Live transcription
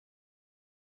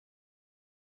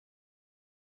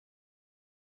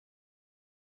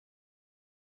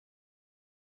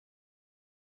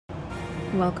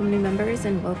Welcome new members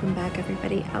and welcome back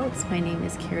everybody else. My name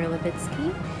is Kira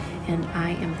Levitsky and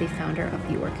I am the founder of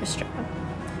the Orchestra.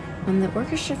 When the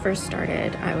Orchestra first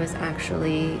started, I was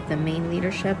actually the main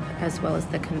leadership as well as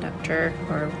the conductor,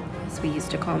 or as we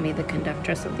used to call me, the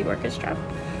conductress of the Orchestra.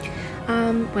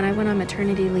 When I went on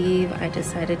maternity leave, I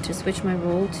decided to switch my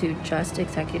role to just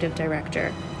executive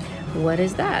director. What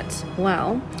is that?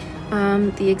 Well,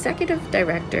 the executive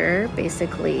director,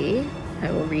 basically,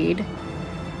 I will read,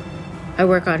 I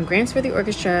work on grants for the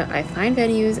orchestra, I find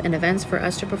venues and events for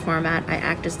us to perform at, I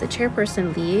act as the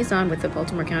chairperson liaison with the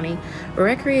Baltimore County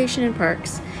Recreation and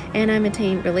Parks, and I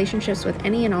maintain relationships with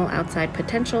any and all outside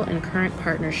potential and current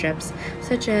partnerships,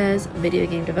 such as video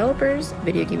game developers,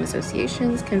 video game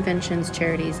associations, conventions,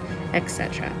 charities,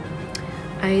 etc.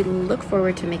 I look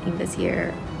forward to making this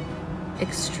year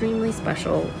extremely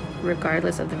special,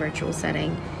 regardless of the virtual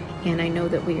setting, and I know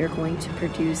that we are going to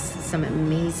produce some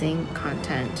amazing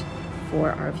content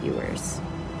for our viewers.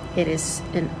 It is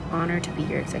an honor to be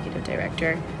your executive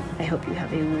director. I hope you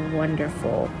have a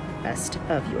wonderful rest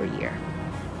of your year.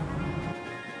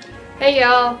 Hey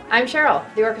y'all, I'm Cheryl,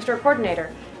 the orchestra coordinator,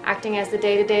 acting as the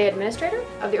day-to-day administrator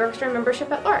of the orchestra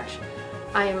membership at large.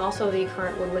 I am also the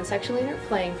current woodwind section leader,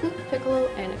 playing flute, piccolo,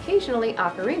 and occasionally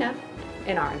ocarina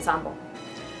in our ensemble.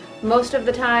 Most of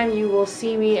the time you will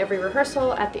see me every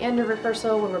rehearsal, at the end of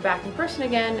rehearsal when we're back in person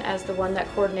again, as the one that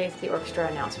coordinates the orchestra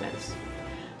announcements.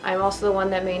 I'm also the one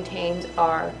that maintains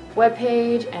our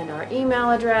webpage and our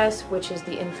email address, which is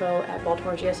the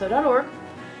info@baltimoregso.org.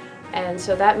 And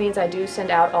so that means I do send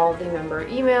out all of the member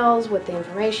emails with the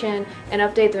information and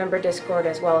update the member Discord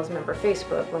as well as member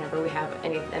Facebook whenever we have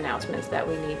any announcements that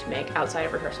we need to make outside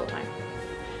of rehearsal time.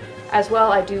 As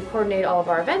well, I do coordinate all of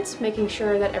our events, making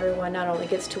sure that everyone not only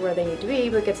gets to where they need to be,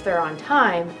 but gets there on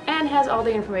time and has all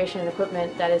the information and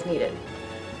equipment that is needed.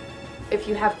 If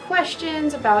you have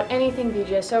questions about anything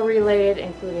BGSO related,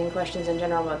 including questions in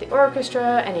general about the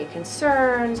orchestra, any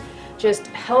concerns, just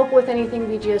help with anything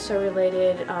BGSO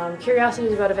related,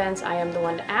 curiosities about events, I am the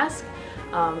one to ask.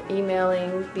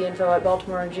 Emailing the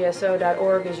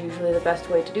info@baltimoregso.org is usually the best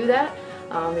way to do that,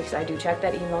 because I do check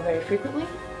that email very frequently.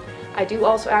 I do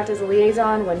also act as a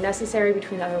liaison when necessary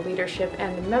between the other leadership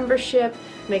and the membership,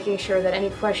 making sure that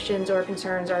any questions or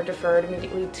concerns are deferred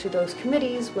immediately to those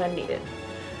committees when needed.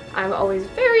 I'm always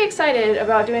very excited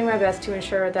about doing my best to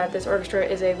ensure that this orchestra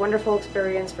is a wonderful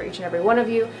experience for each and every one of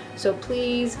you, so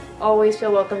please always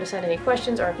feel welcome to send any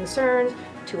questions or concerns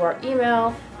to our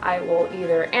email. I will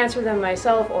either answer them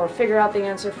myself or figure out the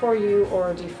answer for you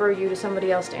or defer you to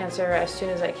somebody else to answer as soon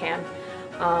as I can.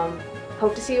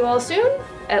 Hope to see you all soon,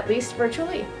 at least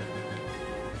virtually.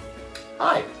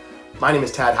 Hi, my name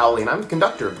is Tad Howley and I'm the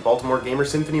conductor of the Baltimore Gamer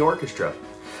Symphony Orchestra.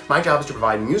 My job is to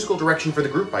provide musical direction for the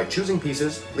group by choosing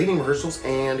pieces, leading rehearsals,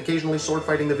 and occasionally sword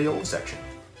fighting the viola section.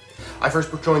 I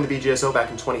first joined the BGSO back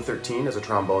in 2013 as a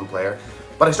trombone player,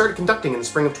 but I started conducting in the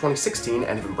spring of 2016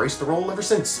 and have embraced the role ever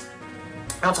since.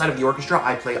 Outside of the orchestra,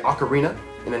 I play ocarina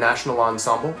in a national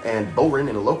ensemble and borin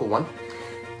in a local one.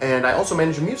 And I also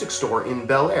manage a music store in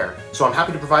Bel Air, so I'm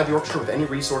happy to provide the orchestra with any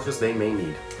resources they may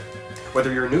need.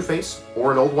 Whether you're a new face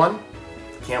or an old one,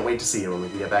 can't wait to see you when we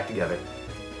can get back together.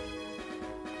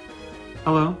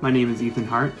 Hello, my name is Ethan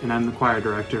Hart, and I'm the choir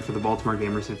director for the Baltimore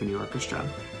Gamer Symphony Orchestra.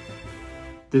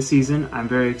 This season, I'm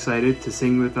very excited to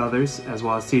sing with others, as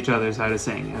well as teach others how to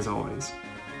sing, as always.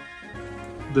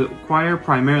 The choir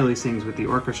primarily sings with the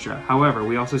orchestra, however,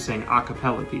 we also sing a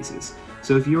cappella pieces.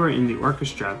 So if you are in the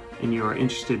orchestra and you are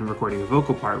interested in recording a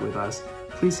vocal part with us,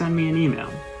 please send me an email.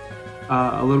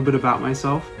 A little bit about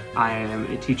myself. I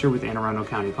am a teacher with Anne Arundel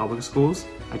County Public Schools.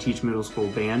 I teach middle school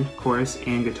band, chorus,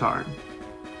 and guitar.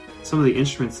 Some of the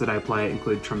instruments that I play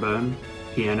include trombone,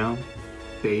 piano,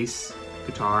 bass,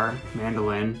 guitar,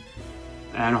 mandolin,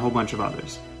 and a whole bunch of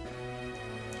others.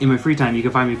 In my free time, you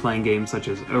can find me playing games such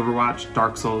as Overwatch,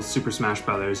 Dark Souls, Super Smash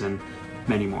Bros., and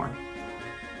many more.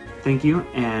 Thank you,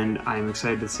 and I'm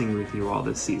excited to sing with you all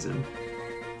this season.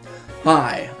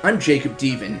 Hi, I'm Jacob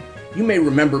Deven. You may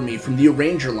remember me from the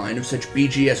arranger line of such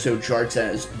BGSO charts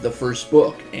as The First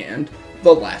Book and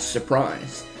The Last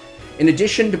Surprise. In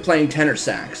addition to playing tenor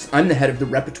sax, I'm the head of the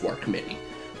repertoire committee.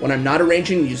 When I'm not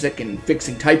arranging music and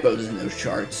fixing typos in those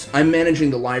charts, I'm managing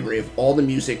the library of all the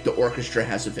music the orchestra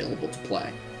has available to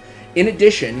play. In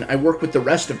addition, I work with the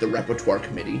rest of the repertoire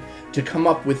committee to come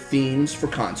up with themes for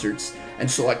concerts and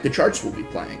select the charts we'll be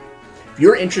playing. If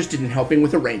you're interested in helping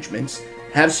with arrangements,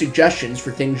 have suggestions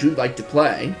for things you'd like to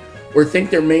play, or think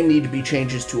there may need to be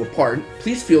changes to a part,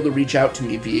 please feel to reach out to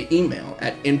me via email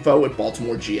at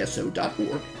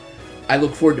info@baltimoregso.org. I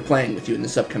look forward to playing with you in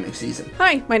this upcoming season.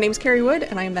 Hi, my name's Carrie Wood,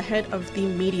 and I am the head of the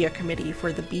media committee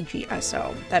for the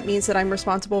BGSO. That means that I'm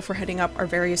responsible for heading up our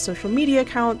various social media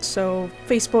accounts, so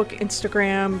Facebook,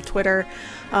 Instagram, Twitter,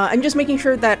 and just making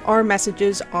sure that our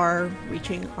messages are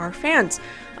reaching our fans.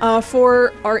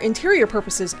 For our interior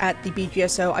purposes at the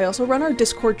BGSO, I also run our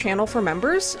Discord channel for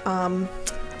members.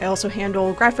 I also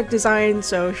handle graphic design,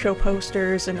 so show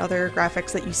posters and other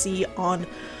graphics that you see on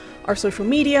our social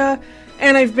media.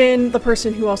 And I've been the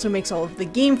person who also makes all of the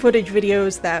game footage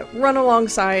videos that run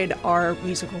alongside our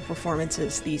musical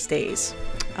performances these days.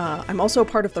 I'm also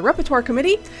part of the repertoire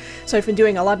committee, so I've been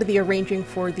doing a lot of the arranging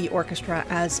for the orchestra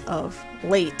as of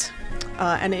late.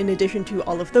 And in addition to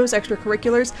all of those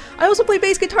extracurriculars, I also play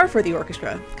bass guitar for the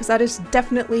orchestra, because that is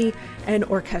definitely an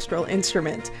orchestral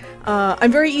instrument.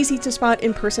 I'm very easy to spot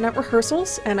in person at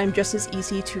rehearsals, and I'm just as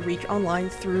easy to reach online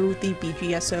through the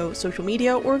BGSO social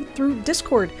media or through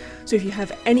Discord. So if you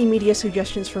have any media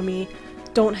suggestions for me,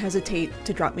 don't hesitate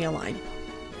to drop me a line.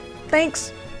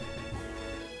 Thanks!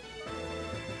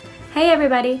 Hey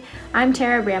everybody, I'm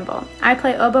Tara Bramble. I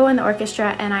play oboe in the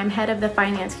orchestra and I'm head of the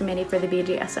finance committee for the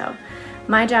BGSO.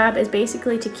 My job is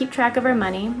basically to keep track of our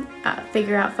money,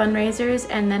 figure out fundraisers,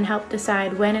 and then help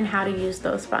decide when and how to use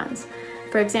those funds.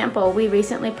 For example, we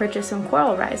recently purchased some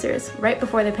choral risers right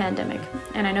before the pandemic,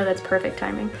 and I know that's perfect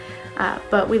timing,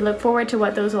 but we look forward to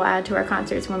what those will add to our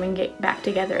concerts when we get back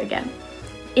together again.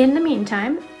 In the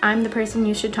meantime, I'm the person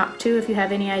you should talk to if you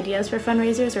have any ideas for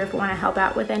fundraisers or if you want to help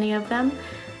out with any of them.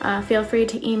 Feel free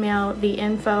to email the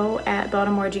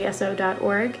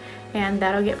info@baltimoregso.org and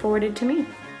that'll get forwarded to me.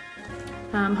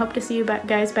 Hope to see you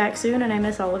guys back soon, and I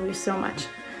miss all of you so much.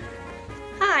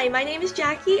 Hi, my name is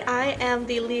Jackie. I am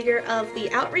the leader of the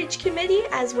Outreach Committee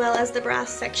as well as the Brass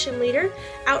Section leader.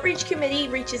 Outreach Committee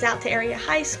reaches out to area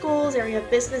high schools, area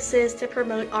businesses to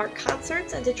promote our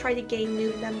concerts and to try to gain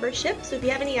new membership. So if you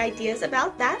have any ideas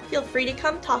about that, feel free to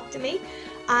come talk to me.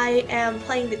 I am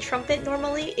playing the trumpet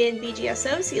normally in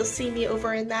BGSO, so you'll see me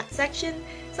over in that section.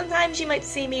 Sometimes you might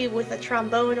see me with a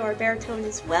trombone or a baritone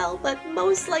as well, but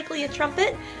most likely a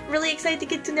trumpet. I'm really excited to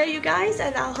get to know you guys,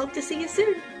 and I'll hope to see you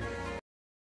soon.